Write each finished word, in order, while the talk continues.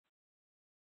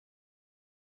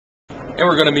And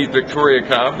we're going to meet Victoria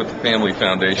Cobb with the Family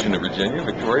Foundation of Virginia.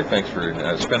 Victoria, thanks for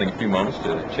spending a few moments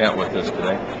to chat with us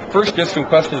today. First, just some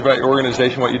questions about your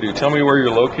organization, what you do. Tell me where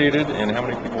you're located and how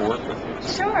many people work with you.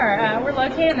 Sure. We're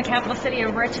located in the capital city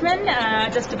of Richmond,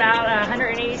 just about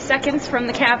 180 seconds from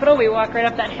the Capitol. We walk right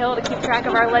up that hill to keep track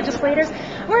of our legislators.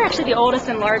 We're actually the oldest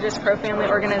and largest pro-family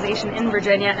organization in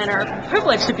Virginia and are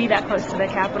privileged to be that close to the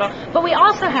Capitol. But we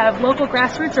also have local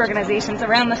grassroots organizations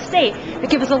around the state that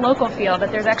give us a local feel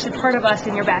that there's actually part of us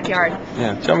in your backyard.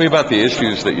 Yeah. Tell me about the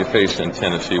issues that you face in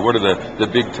Tennessee. What are the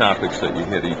big topics that you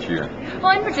hit each year?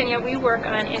 Well, in Virginia, we work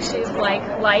on issues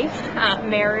like life,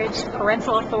 marriage,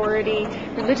 parental authority,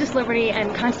 religious liberty,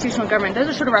 and constitutional government. Those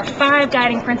are sort of our 5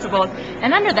 guiding principles.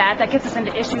 And under that gets us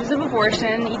into issues of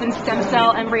abortion, even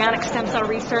embryonic stem cell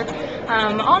research,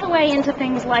 all the way into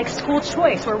things like school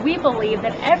choice, where we believe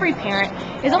that every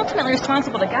parent is ultimately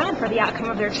responsible to God for the outcome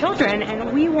of their children,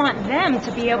 and we want them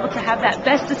to be able to have that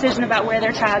best decision about where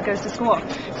their child goes to school.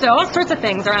 So all sorts of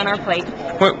things are on our plate.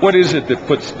 What is it that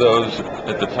puts those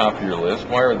at the top of your list?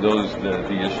 Why are those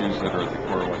the issues that are at the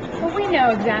core of what you do? Well, we know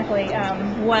exactly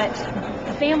what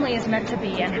the family is meant to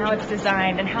be and how it's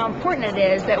designed and how important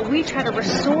it is that we try to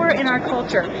restore in our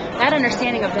culture that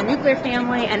understanding of the nuclear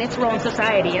family and its role in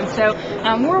society. And so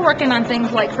we're working on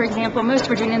things like, for example, most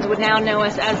Virginians would now know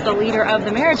us as the leader of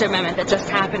the marriage amendment that just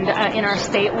happened in our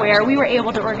state, where we were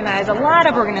able to organize a lot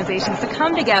of organizations to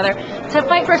come together to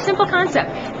fight for a simple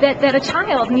concept that a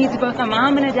child needs both a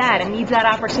mom and a dad and needs that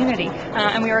opportunity.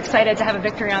 And we were excited to have a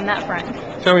victory on that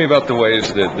front. Tell me about the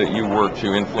ways that you work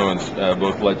to influence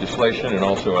both legislation and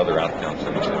also other outcomes.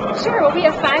 Sure. Well, we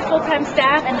have 5 full-time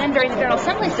staff, and then during the General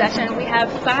Assembly session, we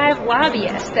have 5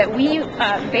 lobbyists that we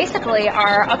basically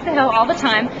are up the hill all the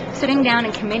time, sitting down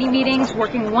in committee meetings,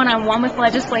 working one-on-one with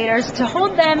legislators to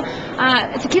hold them,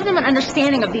 to give them an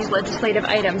understanding of these legislative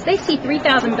items. They see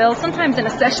 3,000 bills, sometimes in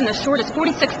a session as short as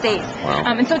 46 days. Wow.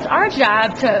 And so it's our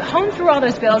job to hone through all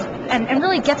those bills and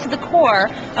really get to the core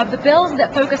of the bills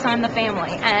that focus on the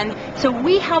family. And so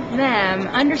we help them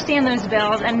understand those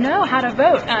bills and know how to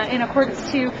vote in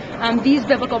accordance to these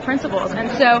biblical principles. And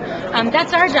so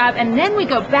that's our job. And then we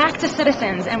go back to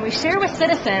citizens and we share with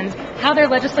citizens how their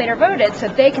legislator voted so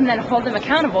they can then hold them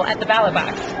accountable at the ballot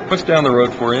box. What's down the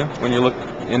road for you when you look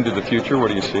into the future? What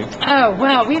do you see? Oh,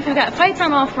 well, we've got fights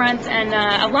on all fronts and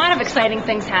a lot of exciting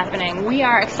things happening. We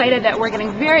are excited that we're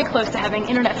getting very close to having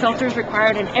internet filters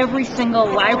required in every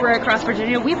single library across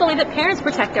Virginia. We believe that parents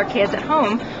protect their kids at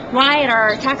home. Why at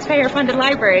our taxpayer-funded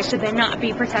libraries should they not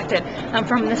be protected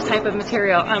from this type of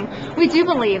material? We do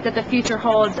believe that the future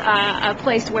holds a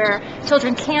place where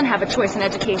children can have a choice in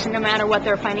education no matter what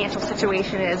their financial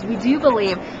situation is. We do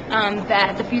believe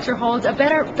that the future holds a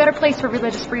better place for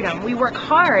religious freedom. We work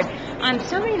hard on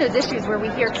so many of those issues where we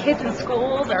hear kids in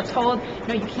schools are told,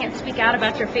 you can't speak out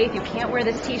about your faith, you can't wear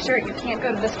this t-shirt, you can't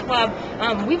go to this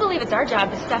club. We believe it's our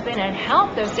job to step in and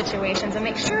help those situations and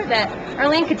make sure that our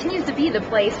land continues to be the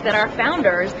place that our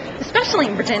founders, especially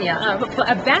in Virginia,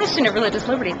 a bastion of religious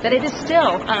liberty, that it is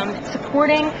still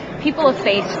supporting people of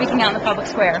faith speaking out in the public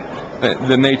square.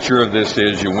 The nature of this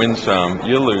is you win some,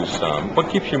 you lose some. What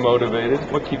keeps you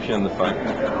motivated? What keeps you in the fight?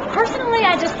 Personally,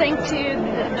 I just think to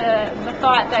the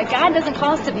thought that God doesn't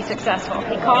call us to be successful.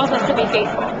 He calls us to be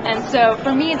faithful. And so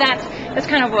for me, that's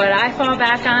kind of what I fall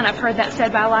back on. I've heard that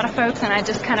said by a lot of folks, and I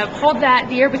just kind of hold that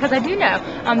dear because I do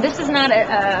know this is not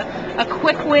a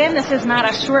quick win. This is not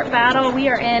a short battle. We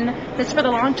are in this for the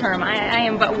long term. I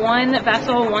am but one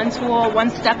vessel, one tool,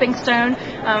 one stepping stone.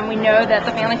 We know that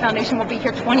the Family Foundation will be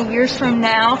here 20 years from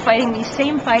now fighting these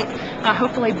same fights,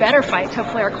 hopefully better fights.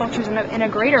 Hopefully our culture's in a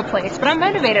greater place. But I'm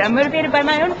motivated. I'm motivated by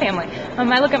my own family.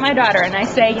 I look at my daughter and I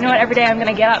say, you know what, every day I'm going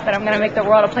to get up and I'm going to make the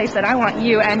world a place that I want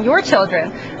you and your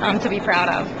children to be proud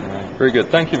of. Very good.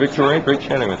 Thank you, Victoria. Great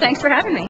chatting with you. Thanks for having me.